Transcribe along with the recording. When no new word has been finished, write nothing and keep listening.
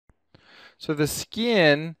So the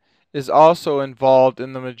skin is also involved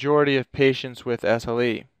in the majority of patients with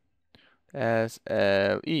SLE.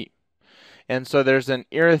 SLE. And so there's an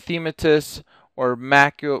erythematous or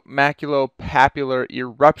maculopapular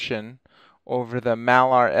eruption over the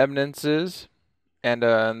malar eminences and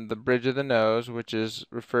on the bridge of the nose, which is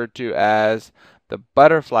referred to as the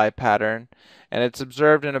butterfly pattern, and it's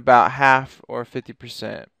observed in about half or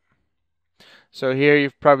 50%. So here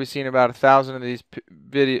you've probably seen about 1,000 of these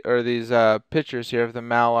pictures here of the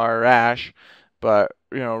malar rash, but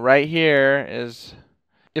right here is,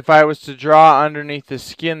 if I was to draw underneath the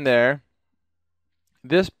skin there,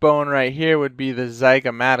 this bone right here would be the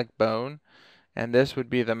zygomatic bone, and this would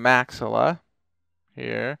be the maxilla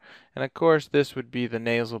here, and of course this would be the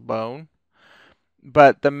nasal bone.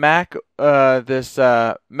 But the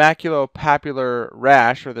maculopapular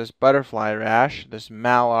rash, or this butterfly rash, this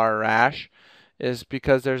malar rash, is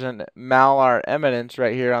because there's a malar eminence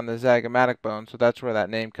right here on the zygomatic bone, so that's where that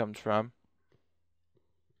name comes from.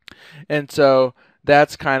 And so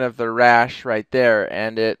that's kind of the rash right there,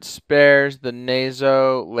 and it spares the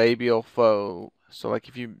nasolabial fold. So like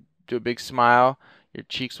if you do a big smile, your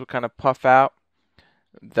cheeks will kind of puff out.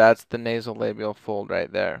 That's the nasolabial fold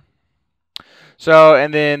right there. So,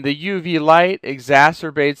 and then the UV light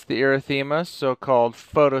exacerbates the erythema, so-called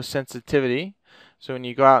photosensitivity. So when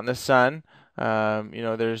you go out in the sun,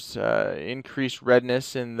 there's increased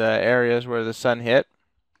redness in the areas where the sun hit.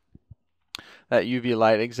 That UV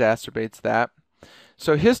light exacerbates that.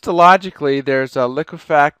 So histologically, there's a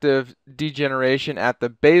liquefactive degeneration at the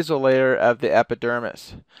basal layer of the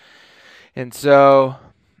epidermis. And so,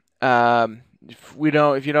 if you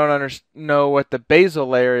don't know what the basal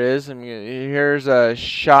layer is, I mean, here's a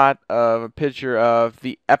shot of a picture of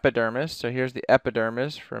the epidermis. So here's the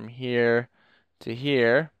epidermis from here to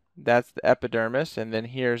here. That's the epidermis, and then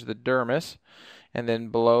here's the dermis, and then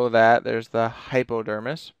below that there's the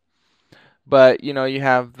hypodermis. But you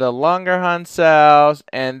have the Langerhans cells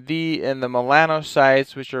and the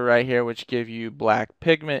melanocytes, which are right here, which give you black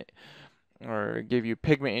pigment or give you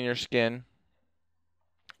pigment in your skin.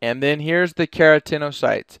 And then here's the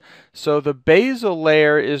keratinocytes. So the basal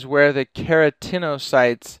layer is where the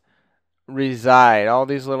keratinocytes reside. All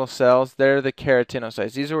these little cells, they're the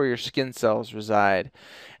keratinocytes. These are where your skin cells reside.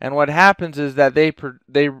 And what happens is that they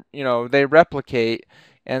replicate,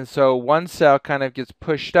 and so one cell kind of gets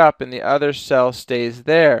pushed up and the other cell stays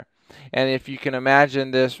there. And if you can imagine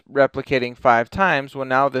this replicating 5 times, well,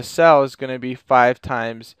 now the cell is going to be 5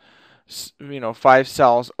 times 5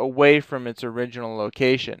 cells away from its original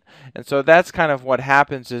location. And so that's kind of what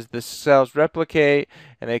happens, is the cells replicate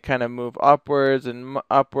and they kind of move upwards and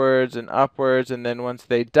upwards and upwards, and then once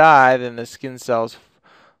they die, then the skin cells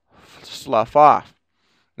slough off.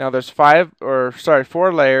 Now there's 4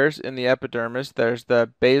 layers in the epidermis. There's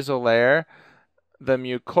the basal layer, the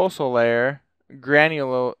mucosal layer,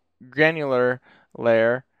 granular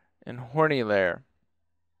layer, and horny layer.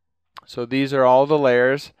 So these are all the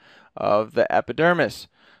layers of the epidermis.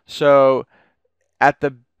 So at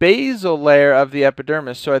the basal layer of the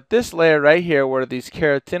epidermis, so at this layer right here where these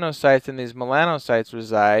keratinocytes and these melanocytes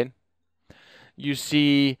reside, you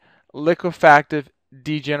see liquefactive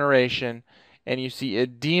degeneration, and you see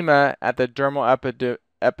edema at the dermal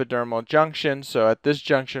epidermal junction. So at this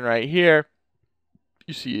junction right here,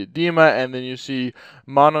 you see edema, and then you see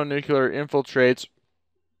mononuclear infiltrates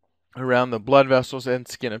around the blood vessels and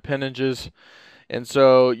skin appendages. And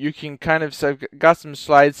so you can kind of, so I've got some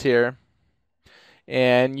slides here,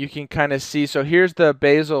 and you can kind of see, so here's the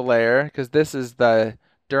basal layer, because this is the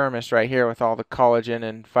dermis right here with all the collagen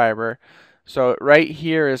and fiber. So right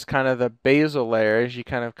here is kind of the basal layer as you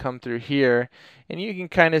kind of come through here, and you can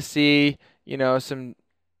kind of see, some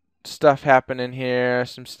stuff happening here,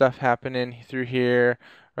 some stuff happening through here,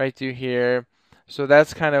 right through here. So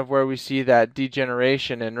that's kind of where we see that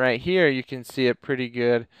degeneration, and right here you can see it pretty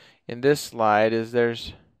good in this slide, is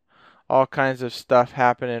there's all kinds of stuff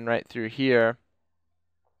happening right through here.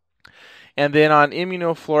 And then on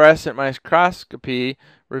immunofluorescent microscopy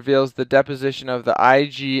reveals the deposition of the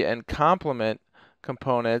Ig and complement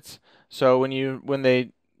components. So when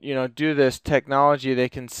they do this technology, they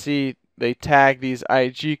can see, they tag these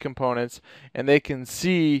Ig components, and they can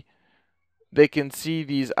see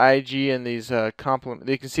these Ig and these complement.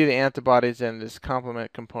 They can see the antibodies and this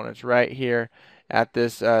complement components right here at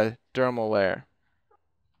this dermal layer.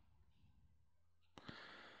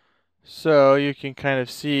 So you can kind of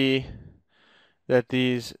see that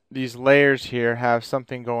these layers here have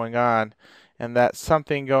something going on, and that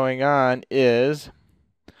something going on is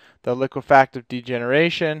the liquefactive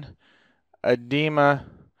degeneration, edema,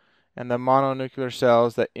 and the mononuclear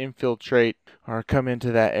cells that infiltrate or come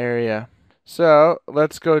into that area. So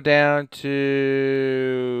let's go down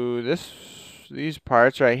to these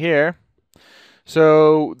parts right here.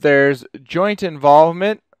 So there's joint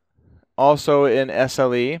involvement also in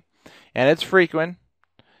SLE, and it's frequent,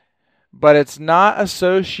 but it's not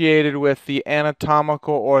associated with the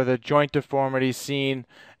anatomical or the joint deformity seen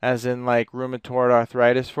as in like rheumatoid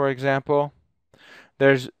arthritis, for example.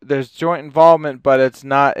 There's joint involvement, but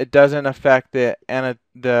it doesn't affect the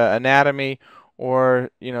anatomy, or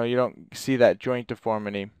you don't see that joint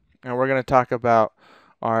deformity. And we're going to talk about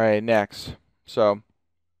RA next. So,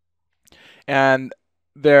 and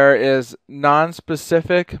there is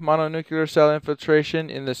non-specific mononuclear cell infiltration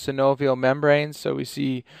in the synovial membranes. So we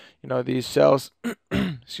see, these cells,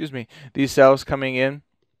 excuse me, these cells coming in,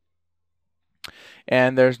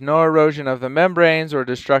 and there's no erosion of the membranes or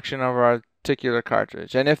destruction of our articular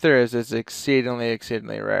cartilage. And if there is, it's exceedingly,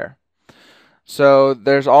 exceedingly rare. So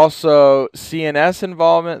there's also CNS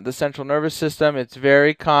involvement, the central nervous system. It's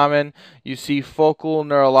very common. You see focal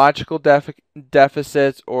neurological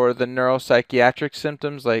deficits or the neuropsychiatric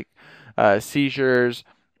symptoms like seizures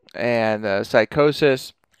and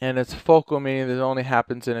psychosis. And it's focal, meaning that it only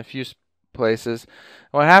happens in a few places.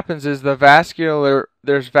 What happens is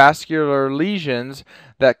there's vascular lesions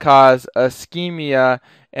that cause ischemia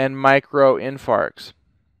and microinfarcts.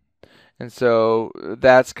 And so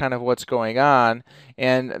that's kind of what's going on.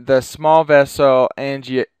 And the small vessel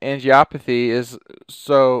angiopathy is,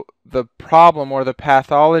 so the problem or the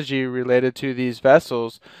pathology related to these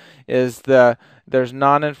vessels is there's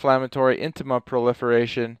non-inflammatory intima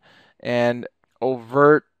proliferation and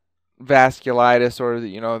overt vasculitis, or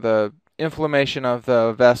the inflammation of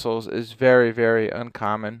the vessels is very, very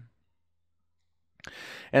uncommon.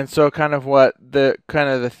 And so kind of what the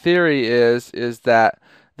theory is that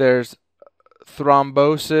there's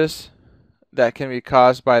thrombosis that can be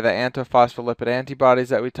caused by the antiphospholipid antibodies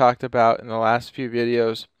that we talked about in the last few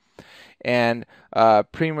videos, and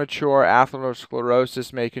premature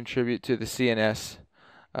atherosclerosis may contribute to the CNS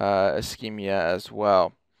ischemia as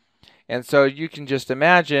well. And so you can just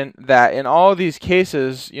imagine that in all these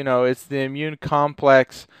cases, it's the immune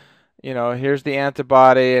complex. Here's the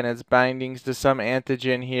antibody and its bindings to some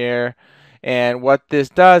antigen here. And what this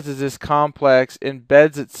does is this complex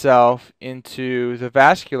embeds itself into the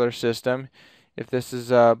vascular system. If this is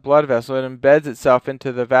a blood vessel, it embeds itself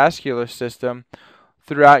into the vascular system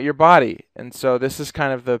throughout your body. And so this is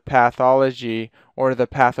kind of the pathology or the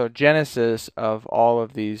pathogenesis of all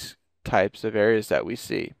of these types of areas that we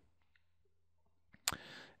see.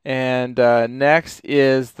 And next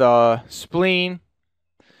is the spleen.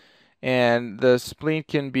 And the spleen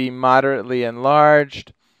can be moderately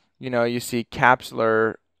enlarged. You see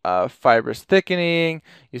capsular fibrous thickening,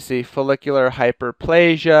 you see follicular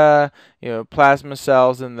hyperplasia, plasma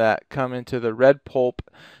cells that come into the red pulp.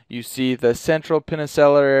 You see the central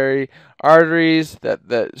penicillary arteries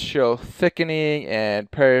that show thickening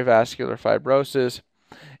and perivascular fibrosis,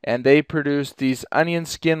 and they produce these onion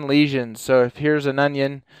skin lesions. So if here's an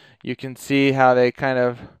onion, you can see how they kind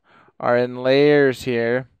of are in layers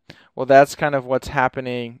here. Well, that's kind of what's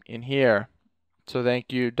happening in here. So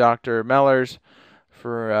thank you, Dr. Mellers,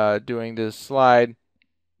 for doing this slide.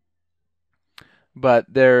 But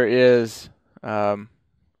there is, let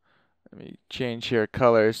me change here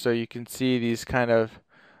colors so you can see these kind of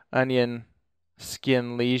onion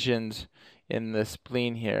skin lesions in the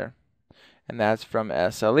spleen here. And that's from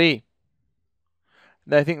SLE.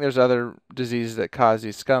 And I think there's other diseases that cause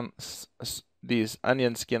these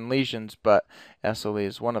onion skin lesions, but SLE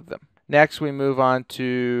is one of them. Next, we move on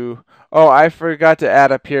to, I forgot to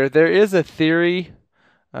add up here, there is a theory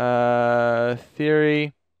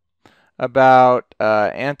about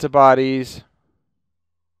antibodies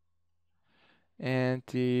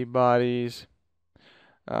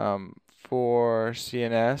for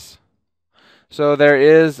CNS. So there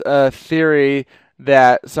is a theory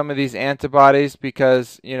that some of these antibodies,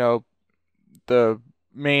 because the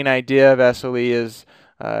main idea of SLE is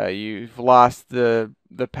you've lost the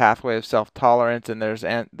pathway of self-tolerance, and there's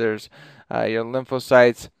your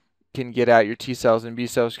lymphocytes can get out, your T cells and B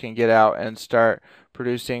cells can get out and start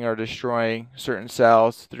producing or destroying certain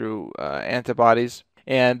cells through antibodies.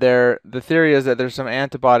 And the theory is that there's some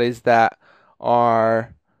antibodies that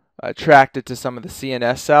are attracted to some of the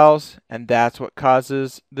CNS cells, and that's what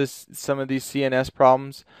causes some of these CNS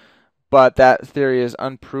problems. But that theory is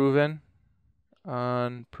unproven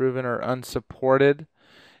or unsupported.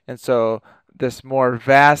 And so this more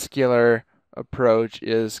vascular approach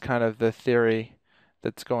is kind of the theory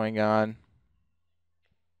that's going on.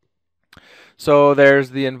 So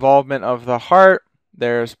there's the involvement of the heart,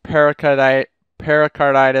 there's pericarditis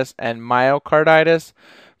and myocarditis.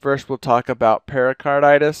 First, we'll talk about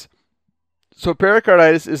pericarditis. So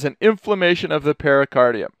pericarditis is an inflammation of the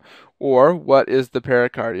pericardium. Or what is the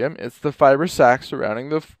pericardium? It's the fibrous sac surrounding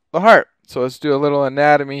the heart. So let's do a little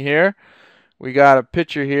anatomy here. We got a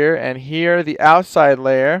picture here, and here the outside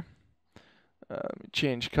layer, let me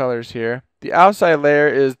change colors here. The outside layer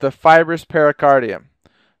is the fibrous pericardium.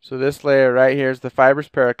 So this layer right here is the fibrous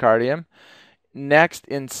pericardium. Next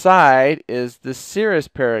inside is the serous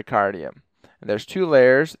pericardium. And there's two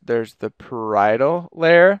layers. There's the parietal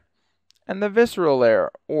layer and the visceral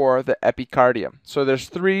layer, or the epicardium. So there's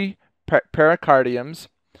three pericardiums.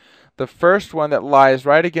 The first one that lies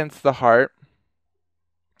right against the heart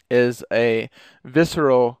is a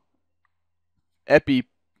visceral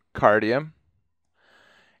epicardium.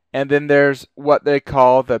 And then there's what they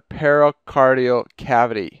call the pericardial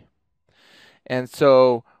cavity. And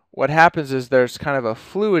so what happens is there's kind of a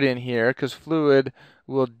fluid in here, because fluid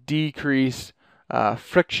will decrease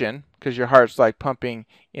friction, because your heart's like pumping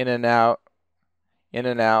in and out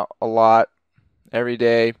a lot every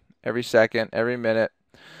day, every second, every minute.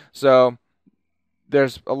 So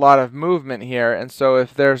there's a lot of movement here, and so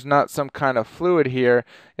if there's not some kind of fluid here,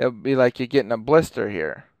 it'll be like you're getting a blister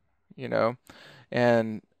here, you know,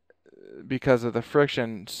 and because of the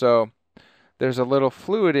friction. So there's a little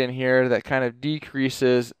fluid in here that kind of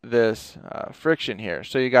decreases this friction here.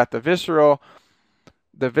 So you got the visceral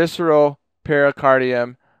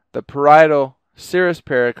pericardium, the parietal serous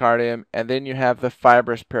pericardium, and then you have the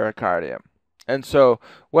fibrous pericardium. And so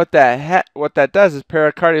what that does is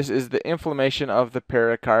pericarditis is the inflammation of the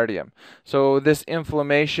pericardium. So this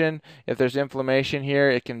inflammation, if there's inflammation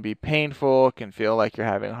here, it can be painful, it can feel like you're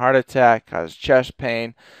having a heart attack, cause chest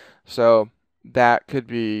pain. So that could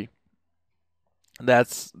be,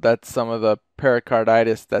 that's some of the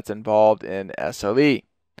pericarditis that's involved in SLE.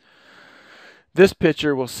 This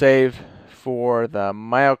picture we'll save for the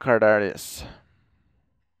myocarditis.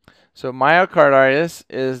 So myocarditis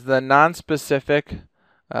is the nonspecific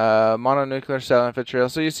mononuclear cell infiltrate.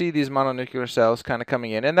 So you see these mononuclear cells kind of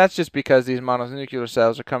coming in, and that's just because these mononuclear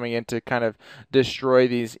cells are coming in to kind of destroy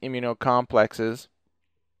these immunocomplexes.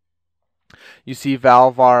 You see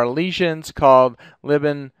valvar lesions called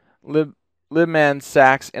Liebman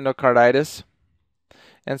Sachs endocarditis.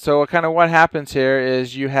 And so what happens here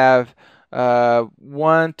is you have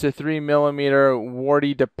 1 to 3 millimeter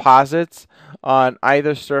warty deposits on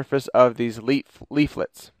either surface of these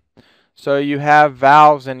leaflets. So you have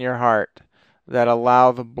valves in your heart that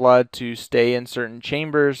allow the blood to stay in certain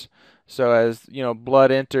chambers. So as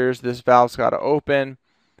blood enters, this valve's got to open,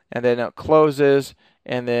 and then it closes,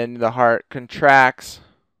 and then the heart contracts,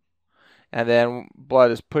 and then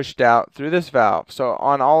blood is pushed out through this valve. So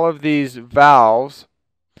on all of these valves,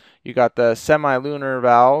 you got the semilunar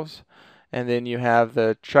valves, and then you have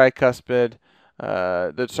the tricuspid,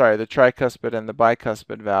 the tricuspid and the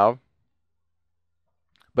bicuspid valve.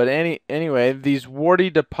 But anyway, these warty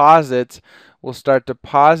deposits will start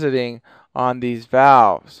depositing on these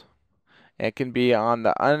valves. It can be on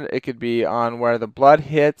it could be on where the blood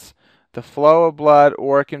hits, the flow of blood,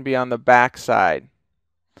 or it can be on the backside.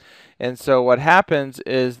 And so what happens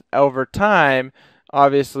is over time,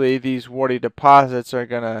 obviously these warty deposits are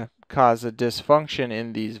going to cause a dysfunction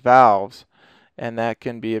in these valves, and that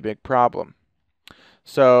can be a big problem.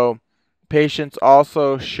 So patients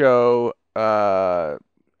also show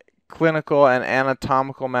clinical and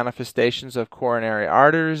anatomical manifestations of coronary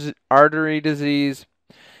artery disease,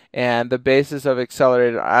 and the basis of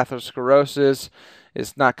accelerated atherosclerosis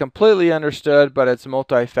is not completely understood, but it's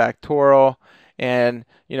multifactorial. And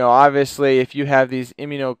obviously if you have these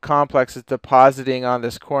immunocomplexes depositing on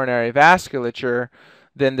this coronary vasculature,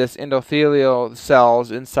 then this endothelial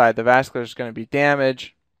cells inside the vasculature is going to be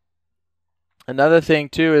damaged. Another thing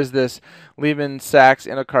too is this Liebman-Sachs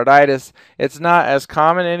endocarditis. It's not as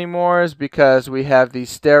common anymore, is because we have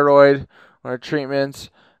these steroid treatments,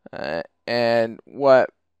 and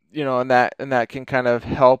that can kind of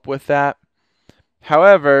help with that.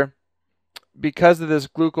 However, because of this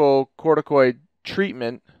glucocorticoid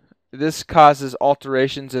treatment, this causes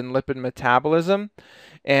alterations in lipid metabolism,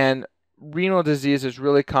 and renal disease is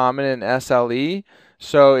really common in SLE.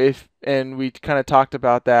 So and we kind of talked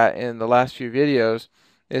about that in the last few videos,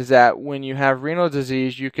 is that when you have renal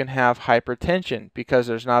disease, you can have hypertension because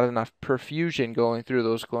there's not enough perfusion going through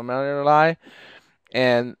those glomeruli,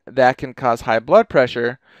 and that can cause high blood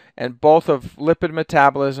pressure. And both of lipid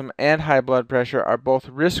metabolism and high blood pressure are both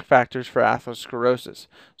risk factors for atherosclerosis.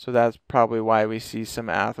 So that's probably why we see some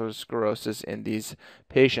atherosclerosis in these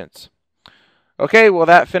patients. Okay, well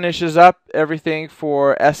that finishes up everything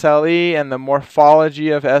for SLE and the morphology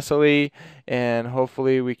of SLE, and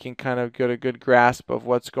hopefully we can kind of get a good grasp of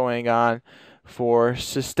what's going on for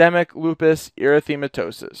systemic lupus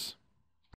erythematosus.